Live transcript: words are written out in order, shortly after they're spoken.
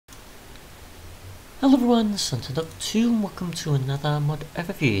Hello everyone, this is Hunter.2 and welcome to another mod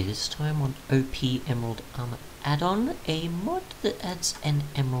overview, this time on OP Emerald Armor Addon, a mod that adds an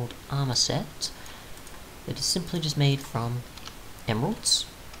emerald armor set that is simply just made from emeralds,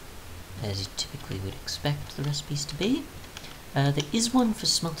 as you typically would expect the recipes to be. There is one for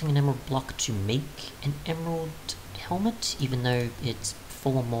smelting an emerald block to make an emerald helmet, even though it's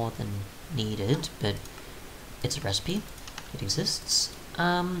 4 more than needed, but it's a recipe, it exists.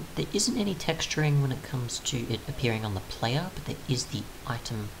 There isn't any texturing when it comes to it appearing on the player, but there is the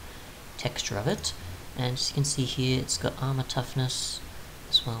item texture of it. And as you can see here, it's got armor toughness,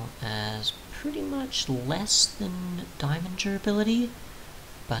 as well as pretty much less than diamond durability.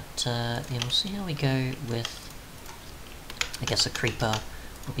 But yeah, we'll see how we go with, I guess, a creeper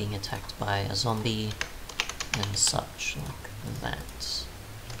or being attacked by a zombie and such like that.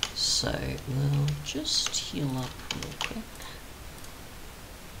 So we'll just heal up real quick.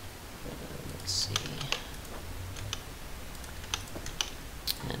 Let's see.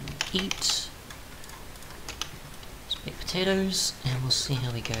 And eat. Some baked potatoes, and we'll see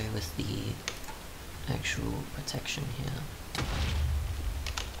how we go with the actual protection here.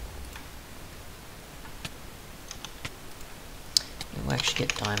 And we'll actually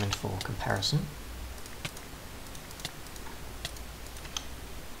get diamond for comparison.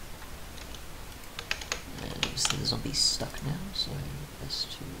 And obviously the zombie's stuck now, so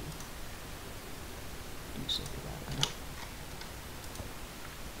best to do something about that.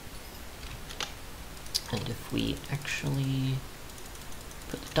 And if we actually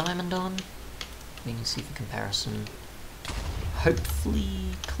put the diamond on, we can see for comparison,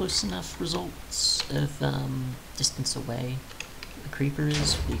 hopefully close enough results of distance away the creeper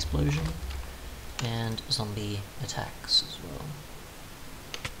is for the explosion, and zombie attacks as well.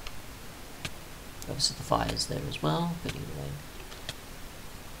 Obviously the fire's there as well, but either way.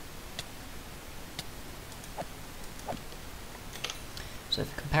 So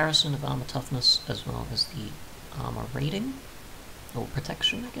for comparison of armor toughness as well as the armor rating, or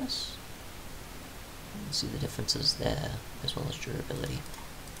protection I guess, you can see the differences there as well as durability.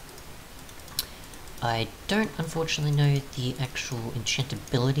 I don't unfortunately know the actual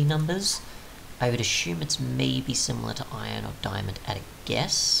enchantability numbers. I would assume it's maybe similar to iron or diamond at a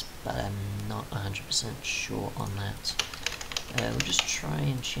guess, but I'm not 100% sure on that. We'll just try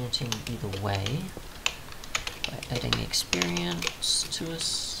enchanting either way, by adding experience to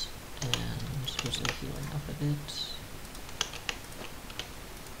us, and also healing up a bit.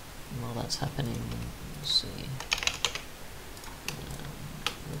 And while that's happening, we'll see.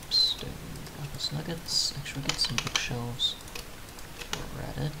 Whoops, don't need lapis nuggets. Actually, get some bookshelves while we're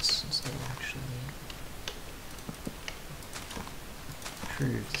at it, since they will actually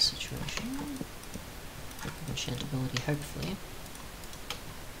improve the situation. Enchantability, hopefully.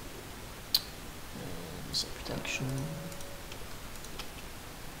 Protection.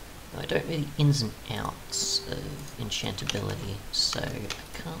 I don't know the ins and outs of enchantability, so I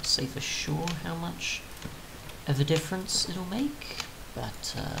can't say for sure how much of a difference it'll make,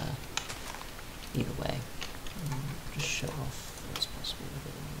 but either way, just show off what's possible with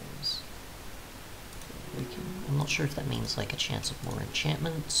it anyways. I'm not sure if that means like a chance of more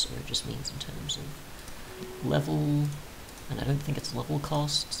enchantments, or it just means in terms of level, and I don't think it's level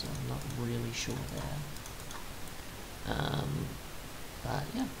cost, so I'm not really sure there. But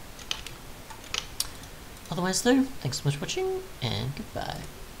yeah. Otherwise though, thanks so much for watching, and goodbye.